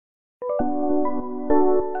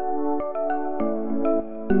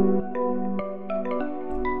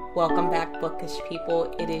Welcome back, bookish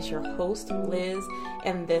people. It is your host, Liz,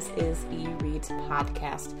 and this is E-Reads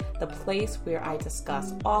Podcast, the place where I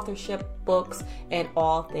discuss authorship, books, and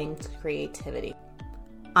all things creativity.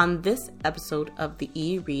 On this episode of the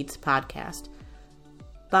E-Reads Podcast,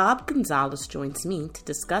 Bob Gonzalez joins me to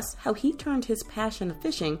discuss how he turned his passion of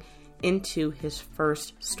fishing into his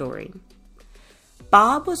first story.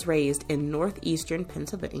 Bob was raised in northeastern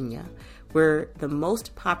Pennsylvania, where the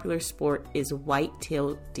most popular sport is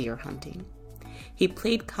white-tailed deer hunting. He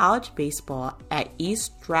played college baseball at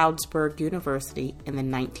East Stroudsburg University in the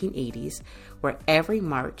 1980s, where every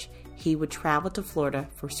March he would travel to Florida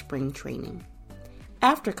for spring training.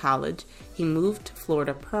 After college, he moved to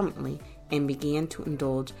Florida permanently and began to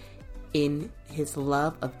indulge in his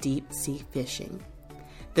love of deep-sea fishing,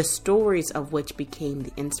 the stories of which became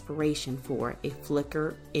the inspiration for A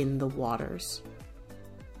Flicker in the Waters.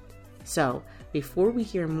 So, before we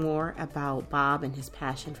hear more about Bob and his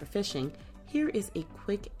passion for fishing, here is a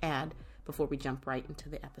quick ad before we jump right into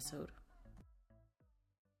the episode.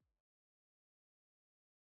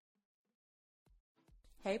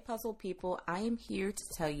 Hey puzzle people, I am here to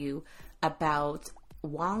tell you about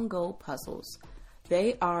Wongo puzzles.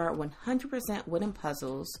 They are 100% wooden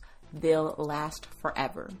puzzles. They'll last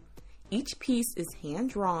forever. Each piece is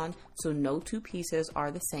hand-drawn, so no two pieces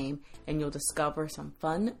are the same, and you'll discover some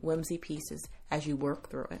fun, whimsy pieces as you work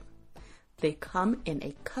through it. They come in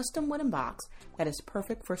a custom wooden box that is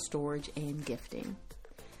perfect for storage and gifting.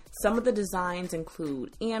 Some of the designs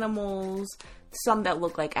include animals, some that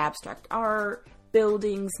look like abstract art,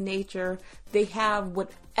 buildings, nature. They have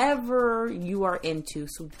whatever you are into,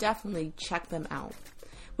 so definitely check them out.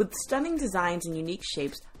 With stunning designs and unique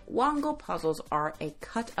shapes, Wongo puzzles are a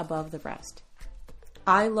cut above the rest.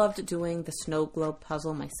 I loved doing the snow globe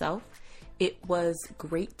puzzle myself. It was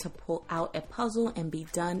great to pull out a puzzle and be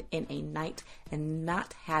done in a night and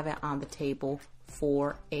not have it on the table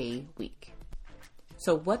for a week.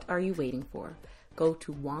 So what are you waiting for? Go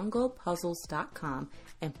to wongopuzzles.com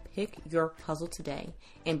and pick your puzzle today,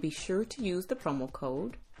 and be sure to use the promo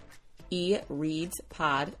code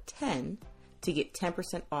EReadsPod10 to get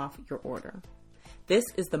 10% off your order. This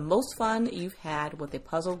is the most fun you've had with a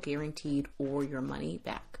puzzle guaranteed or your money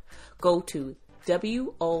back. Go to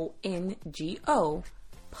WONGO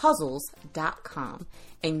puzzles.com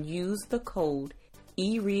and use the code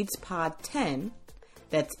EReadsPod10,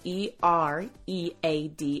 that's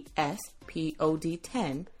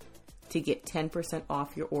EREADSPOD10, to get 10%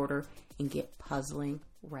 off your order and get puzzling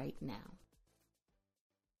right now.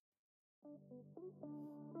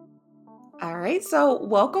 All right, so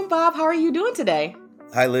welcome, Bob. How are you doing today?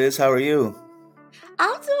 Hi, Liz. How are you?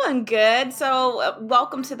 I'm doing good. So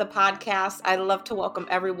welcome to the podcast. I love to welcome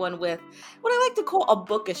everyone with what I like to call a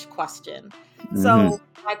bookish question. Mm-hmm. So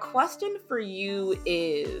my question for you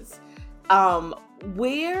is,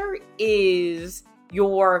 where is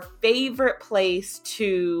your favorite place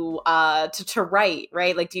to write,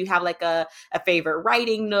 right? Like, do you have like a favorite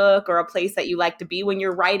writing nook or a place that you like to be when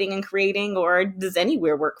you're writing and creating, or does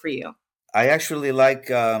anywhere work for you? I actually like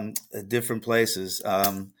different places.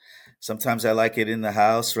 Sometimes I like it in the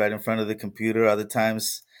house, right in front of the computer. Other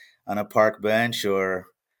times on a park bench or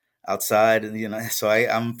outside, so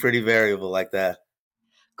I'm pretty variable like that.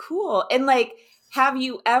 Cool. And like, have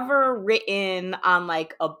you ever written on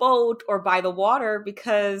like a boat or by the water?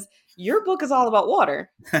 Because your book is all about water.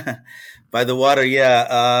 By the water,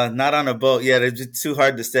 yeah. Not on a boat. Yeah, it's too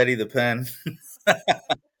hard to steady the pen.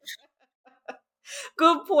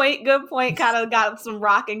 Good point. Kind of got some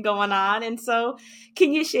rocking going on. And so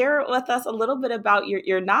can you share with us a little bit about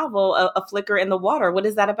your novel, A Flicker in the Water? What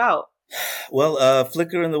is that about? Well,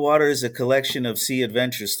 Flicker in the Water is a collection of sea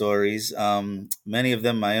adventure stories, many of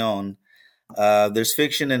them my own. There's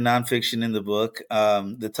fiction and nonfiction in the book.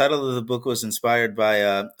 The title of the book was inspired by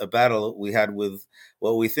a battle we had with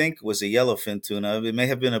what we think was a yellowfin tuna. It may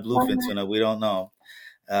have been a bluefin tuna. We don't know.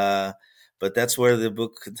 But that's where the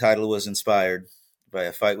book title was inspired, by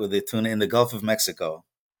a fight with a tuna in the Gulf of Mexico.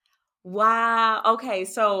 Wow. Okay.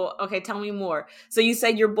 Tell me more. So you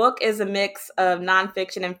said your book is a mix of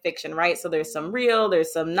nonfiction and fiction, right? So there's some real,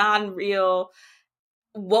 there's some non-real.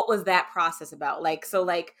 What was that process about?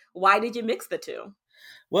 Why did you mix the two?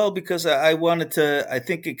 Well, because I wanted to, I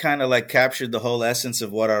think it kind of like captured the whole essence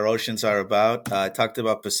of what our oceans are about. I talked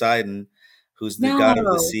about Poseidon, who's the god of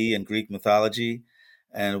the sea in Greek mythology,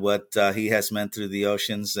 and what he has meant through the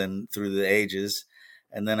oceans and through the ages.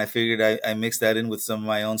 And then I figured I mixed that in with some of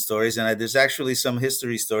my own stories. And there's actually some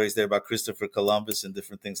history stories there about Christopher Columbus and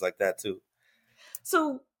different things like that, too.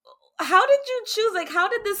 So how did you choose? How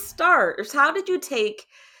did this start? How did you take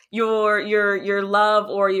your love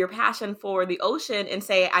or your passion for the ocean and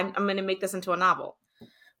say, I'm going to make this into a novel?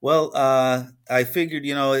 Well, I figured,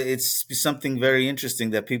 it's something very interesting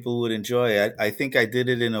that people would enjoy. I think I did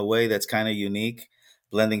it in a way that's kind of unique,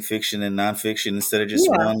 blending fiction and nonfiction instead of just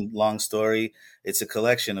Yeah. one long story. It's a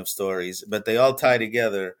collection of stories, but they all tie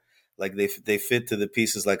together, like they fit to the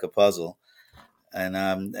pieces like a puzzle. And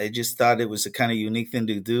I just thought it was a kind of unique thing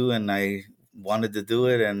to do, and I wanted to do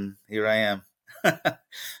it, and here I am.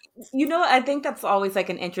 I think that's always like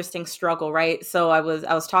an interesting struggle, right? So I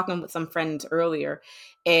was talking with some friends earlier,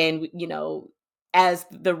 and as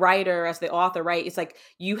the writer, as the author, right? It's like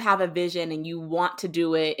you have a vision and you want to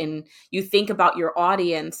do it, and you think about your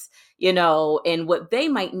audience, and what they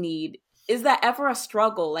might need. Is that ever a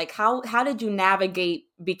struggle? Like how did you navigate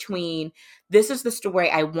between this is the story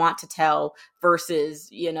I want to tell versus,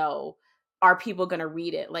 are people going to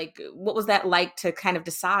read it? Like what was that like to kind of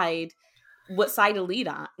decide what side to lean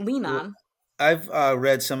Well, on? I've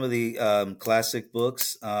read some of the classic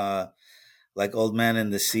books, like Old Man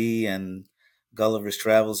and the Sea and Gulliver's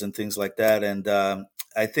Travels and things like that. And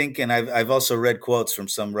I think, and I've also read quotes from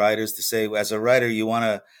some writers to say, as a writer, you want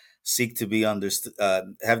to seek to be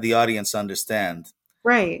have the audience understand,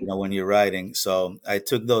 Right. when you're writing. So I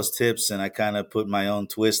took those tips and I kind of put my own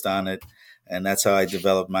twist on it, and that's how I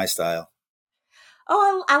developed my style.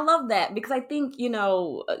 Oh, I love that because I think,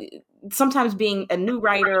 sometimes being a new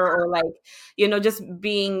writer or like, just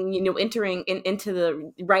being, entering into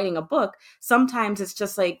the writing a book, sometimes it's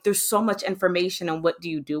just like there's so much information and what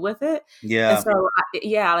do you do with it? And Yeah, so,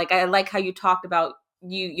 yeah, like I like how you talked about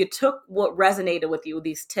you took what resonated with you,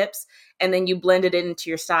 these tips, and then you blended it into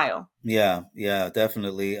your style. yeah, yeah,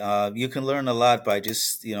 definitely. You can learn a lot by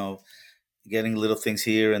just, getting little things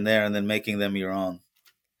here and there and then making them your own.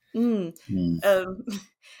 Mm. Mm. Um,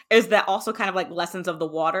 is that also kind of like lessons of the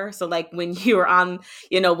water? So like when you're on,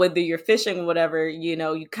 whether you're fishing or whatever,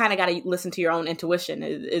 you kind of got to listen to your own intuition.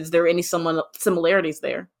 Is there any similarities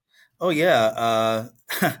there? Oh yeah.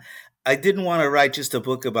 I didn't want to write just a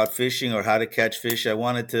book about fishing or how to catch fish. I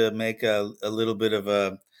wanted to make a little bit of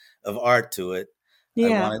art to it. I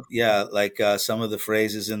Yeah. wanted, yeah, like some of the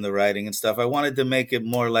phrases in the writing and stuff. I wanted to make it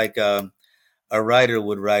more like a writer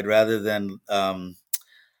would write rather than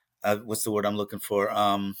what's the word I'm looking for?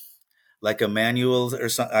 Like a manual or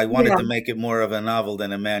something. I wanted Yeah. to make it more of a novel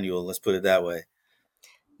than a manual. Let's put it that way.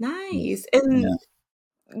 Mm. Nice. And Yeah.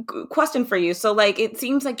 question for you. So like it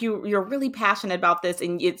seems like you're really passionate about this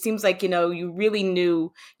and it seems like, you really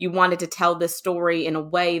knew you wanted to tell this story in a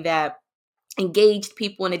way that engaged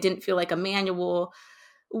people and it didn't feel like a manual.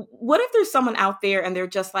 What if there's someone out there and they're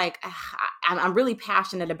just like, I'm really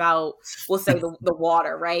passionate about, we'll say the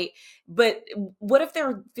water, right? But what if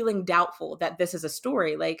they're feeling doubtful that this is a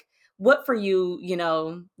story? Like, what for you,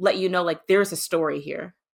 let you know, like, there's a story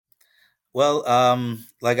here? Well,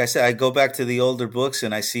 like I said, I go back to the older books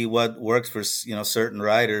and I see what works for certain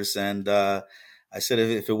writers, and I said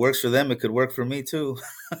if it works for them, it could work for me too.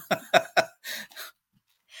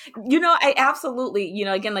 I absolutely,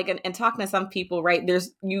 again, like, and talking to some people, right?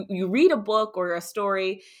 There's, you read a book or a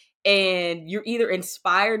story and you're either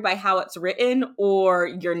inspired by how it's written or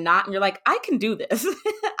you're not. And you're like, I can do this.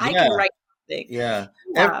 I Yeah, can write something. yeah.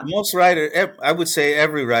 Yeah. I would say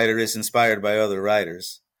every writer is inspired by other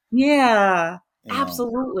writers. Yeah, You know,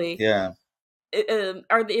 absolutely. yeah.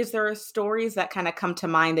 Is there stories that kind of come to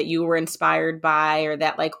mind that you were inspired by or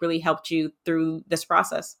that like really helped you through this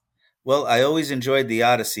process? Well, I always enjoyed the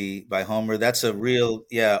Odyssey by Homer. That's a real,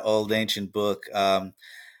 yeah, old ancient book.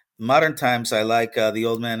 Modern times, I like The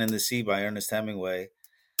Old Man and the Sea by Ernest Hemingway.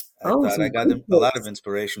 I Oh, thought I some got good a lot of picks.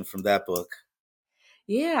 inspiration from that book.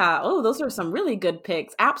 Yeah. Oh, those are some really good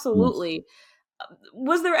picks. Absolutely.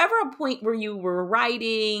 Was there ever a point where you were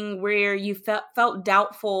writing where you felt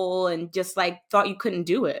doubtful and just like thought you couldn't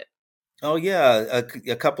do it? Oh yeah,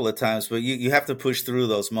 a couple of times, but you have to push through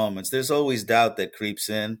those moments. There's always doubt that creeps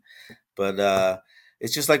in, but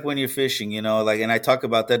it's just like when you're fishing, like, and I talk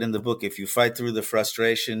about that in the book. If you fight through the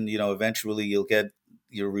frustration, eventually you'll get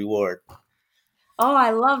your reward. Oh,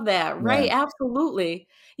 I love that. Yeah, Right, absolutely.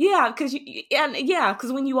 Yeah, because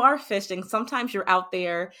because when you are fishing, sometimes you're out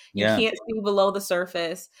there, you yeah, can't see below the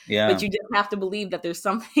surface, but yeah, you just have to believe that there's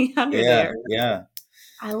something under yeah, there. yeah,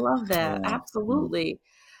 I love that. yeah, mm. Absolutely.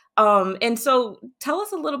 And so tell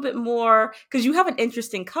us a little bit more because you have an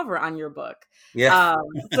interesting cover on your book. Yeah. Um,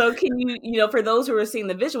 so can you, for those who are seeing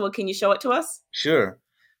the visual, can you show it to us? Sure,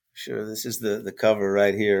 sure. This is the cover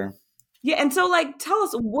right here. Yeah, and so like tell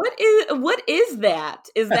us what is that?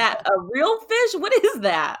 Is that a real fish? What is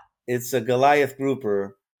that? It's a Goliath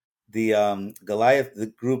grouper the Goliath, the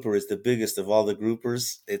grouper, is the biggest of all the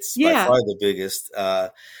groupers. It's by Yeah. far the biggest.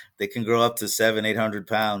 They can grow up to 700-800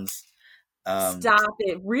 pounds. Um, Stop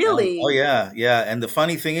it. oh Really? yeah, yeah. And the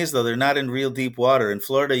funny thing is, though, they're not in real deep water. In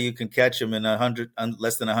Florida, you can catch them in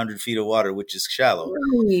less than 100 feet of water, which is shallow.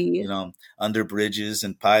 Really? Under bridges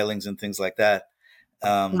and pilings and things like that. Oh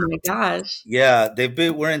Um, my gosh. yeah,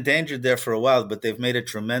 were endangered there for a while, but they've made a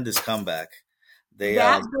tremendous comeback. They,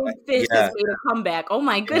 That big fish has yeah, made a comeback. Oh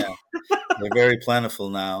my yeah. goodness. They're very plentiful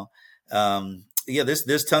now. Yeah,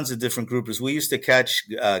 there's tons of different groupers. We used to catch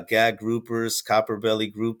gag groupers, copper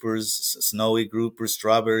belly groupers, snowy groupers,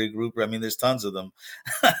 strawberry grouper. I mean, there's tons of them.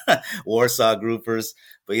 Warsaw groupers.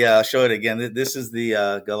 But yeah, I'll show it again. This is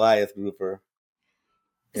the Goliath grouper.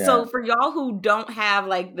 Yeah. So for y'all who don't have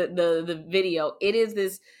like the video, it is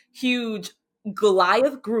this huge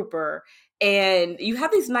Goliath grouper, and you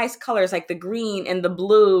have these nice colors like the green and the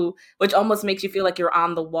blue, which almost makes you feel like you're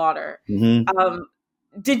on the water. Hmm. Um,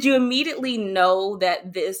 did you immediately know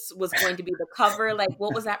that this was going to be the cover? Like,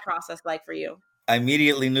 what was that process like for you? I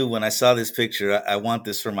immediately knew when I saw this picture, I want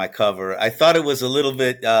this for my cover. I thought it was a little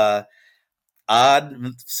bit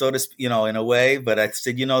odd, so to speak, in a way. But I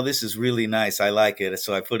said, this is really nice. I like it,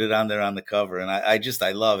 so I put it on there on the cover, and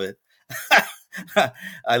I love it.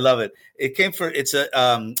 I love it. It's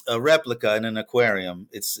a replica in an aquarium.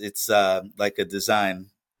 It's like a design.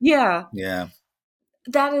 Yeah, Yeah.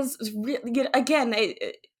 that is really again.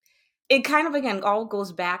 It kind of again all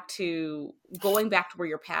goes back to going back to where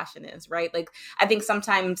your passion is, right? Like I think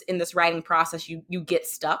sometimes in this writing process you get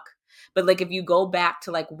stuck, but like if you go back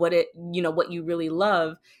to like what you really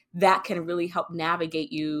love, that can really help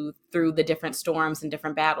navigate you through the different storms and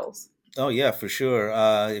different battles. Oh yeah, for sure.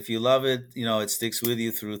 If you love it, it sticks with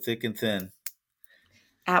you through thick and thin.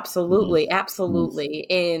 Hmm. Absolutely, absolutely.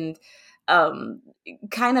 And um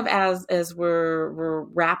kind of as we're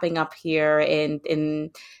wrapping up here,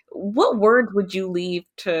 and what word would you leave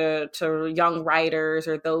to young writers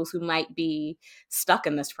or those who might be stuck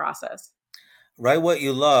in this process? Write what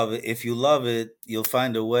you love. If you love it, you'll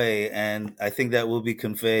find a way. And I think that will be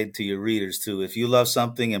conveyed to your readers too. If you love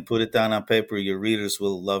something and put it down on paper, your readers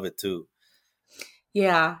will love it too.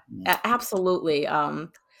 Yeah, Mm. absolutely.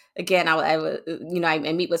 Again,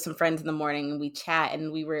 I meet with some friends in the morning and we chat,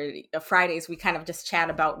 and we were Fridays. We kind of just chat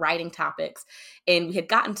about writing topics, and we had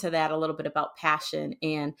gotten to that a little bit about passion.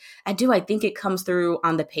 And I think it comes through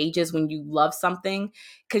on the pages when you love something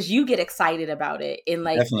because you get excited about it, and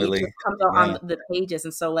like it Definitely. just comes out Yeah. on the pages.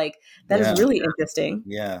 And so, like that is Yeah. really interesting.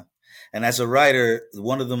 Yeah. And as a writer,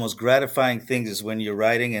 one of the most gratifying things is when you're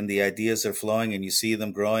writing and the ideas are flowing and you see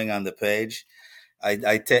them growing on the page. I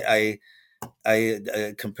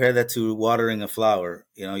compare that to watering a flower.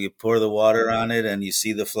 You pour the water on it and you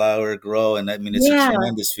see the flower grow, and I mean it's a Yeah,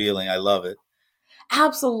 tremendous feeling. I love it.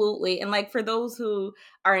 absolutely. And like for those who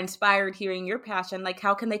are inspired hearing your passion, like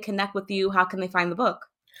how can they connect with you? How can they find the book?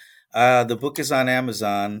 The book is on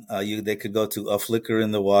Amazon. They could go to A Flicker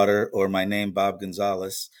in the Water or my name, Bob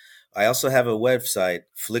Gonzalez. I also have a website,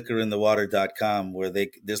 flickerinthewater.com, where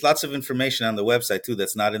there's lots of information on the website too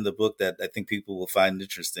that's not in the book that I think people will find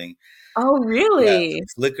interesting. Oh, Yeah, really?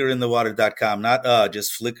 flickerinthewater.com, not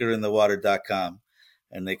just flickerinthewater.com,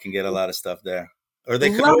 and they can get a lot of stuff there. Or they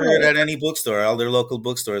can Love order it it. at any bookstore. All their local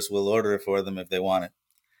bookstores will order it for them if they want it.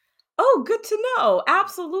 Oh, good to know.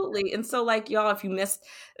 Absolutely. And so, like, y'all, if you missed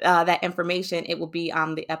that information, it will be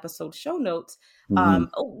on the episode show notes. Hmm.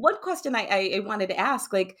 One question I wanted to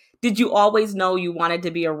ask, like, did you always know you wanted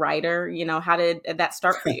to be a writer? How did that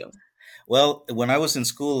start for you? Well, when I was in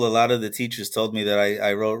school, a lot of the teachers told me that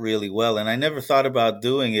I wrote really well, and I never thought about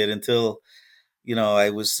doing it until I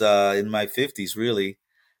was in my 50s, really,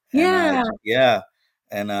 and Yeah. yeah,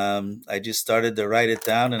 and I just started to write it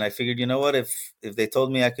down, and I figured, you know what, if they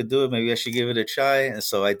told me I could do it, maybe I should give it a try, and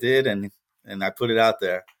so I did, and I put it out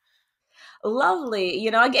there. Lovely.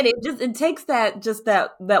 Again, it takes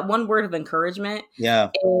that one word of encouragement, Yeah.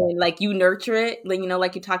 and like you nurture it, like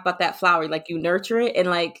like you talked about that flower, like you nurture it, and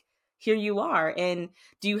like here you are. And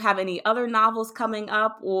do you have any other novels coming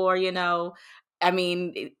up, or I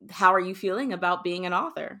mean, how are you feeling about being an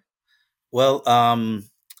author? Well,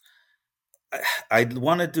 I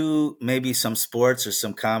want to do maybe some sports or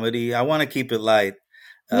some comedy. I want to keep it light.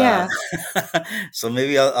 Uh, Yeah. so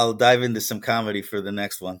maybe I'll dive into some comedy for the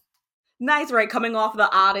next one. Nice, right? Coming off the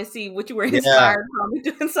Odyssey, which you were Yeah, inspired from,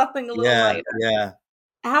 doing something a little yeah, lighter. yeah,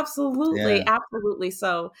 Absolutely, yeah. absolutely.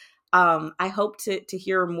 So, I hope to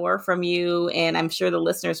hear more from you, and I'm sure the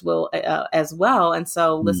listeners will as well. And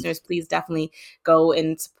so, Mm. listeners, please definitely go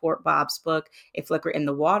and support Bob's book, "A Flicker in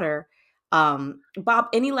the Water." Bob,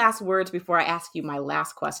 any last words before I ask you my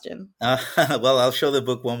last question? Well, I'll show the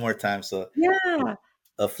book one more time. So, Yeah.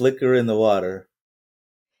 A Flicker in the Water.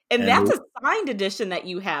 And And that's a signed edition that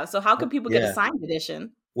you have. So how can people get a yeah. signed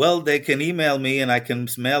edition? Well, they can email me and I can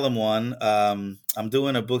mail them one. I'm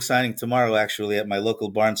doing a book signing tomorrow, actually, at my local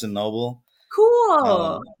Barnes and Noble.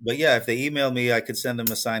 Cool. But yeah, if they email me, I could send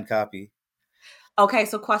them a signed copy. Okay,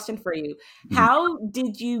 so question for you. How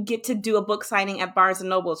did you get to do a book signing at Barnes and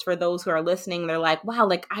Nobles? For those who are listening, they're like, wow,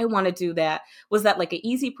 like I want to do that. Was that like an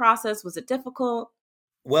easy process? Was it difficult?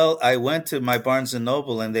 Well, I went to my Barnes and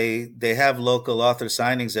Noble, and they have local author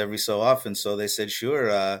signings every so often. So they said,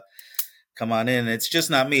 sure, come on in. It's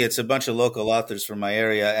just not me; it's a bunch of local authors from my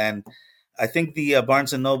area, and I think the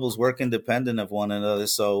Barnes and Nobles work independent of one another.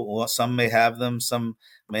 So some may have them, some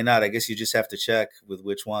may not. I guess you just have to check with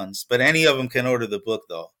which ones. But any of them can order the book,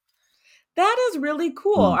 though. That is really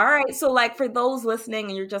cool. Mm. All right. So, like, for those listening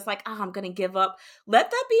and you're just like, oh, I'm going to give up, let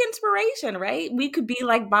that be inspiration, right? We could be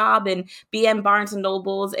like Bob and be in Barnes and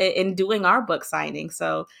Nobles and doing our book signing.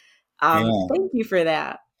 So, Yeah. thank you for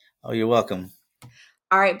that. Oh, you're welcome.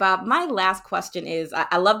 All right, Bob. My last question is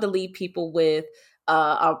I love to leave people with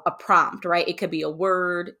a prompt, right? It could be a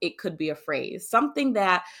word, it could be a phrase, something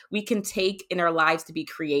that we can take in our lives to be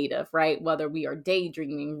creative, right? Whether we are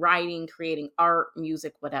daydreaming, writing, creating art,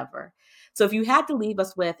 music, whatever. So if you had to leave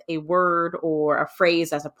us with a word or a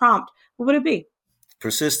phrase as a prompt, what would it be?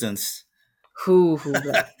 Persistence. Who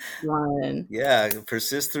that one? Yeah,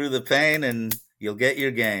 persist through the pain and you'll get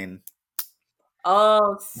your gain.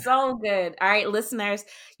 Oh, so good. All right, listeners,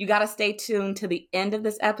 you got to stay tuned to the end of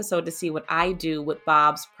this episode to see what I do with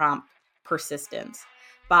Bob's prompt, persistence.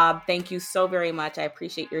 Bob, thank you so very much. I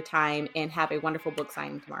appreciate your time and have a wonderful book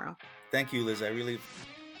signing tomorrow. Thank you, Liz.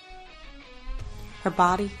 Her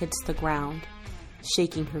body hits the ground,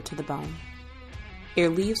 shaking her to the bone. Air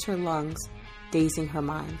leaves her lungs, dazing her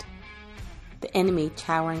mind. The enemy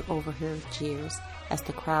towering over her jeers as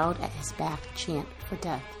the crowd at his back chant for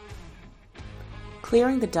death.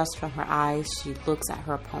 Clearing the dust from her eyes, she looks at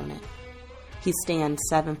her opponent. He stands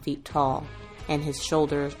 7 feet tall, and his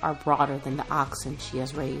shoulders are broader than the oxen she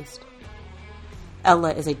has raised.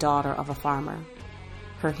 Ella is a daughter of a farmer.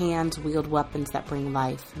 Her hands wield weapons that bring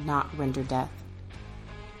life, not render death.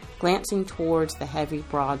 Glancing towards the heavy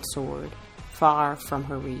broadsword, far from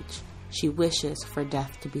her reach, she wishes for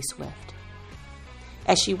death to be swift.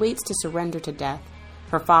 As she waits to surrender to death,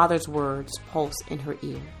 her father's words pulse in her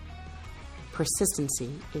ear.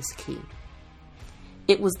 Persistency is key.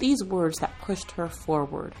 It was these words that pushed her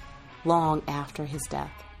forward long after his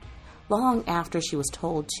death, long after she was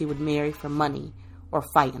told she would marry for money or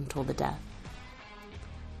fight until the death.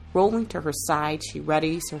 Rolling to her side, she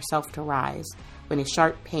readies herself to rise when a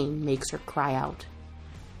sharp pain makes her cry out.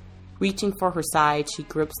 Reaching for her side, she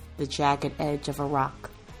grips the jagged edge of a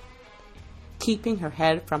rock. Keeping her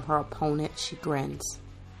head from her opponent, she grins.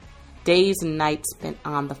 Days and nights spent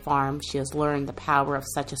on the farm, she has learned the power of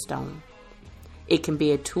such a stone. It can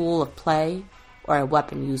be a tool of play or a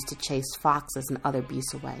weapon used to chase foxes and other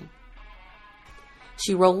beasts away.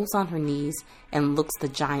 She rolls on her knees and looks the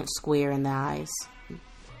giant square in the eyes.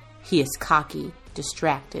 He is cocky,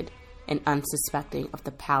 distracted, and unsuspecting of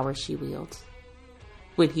the power she wields.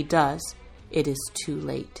 When he does, it is too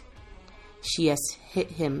late. She has hit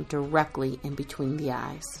him directly in between the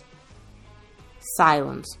eyes.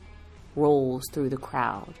 Silence rolls through the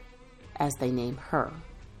crowd as they name her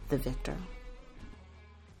the victor.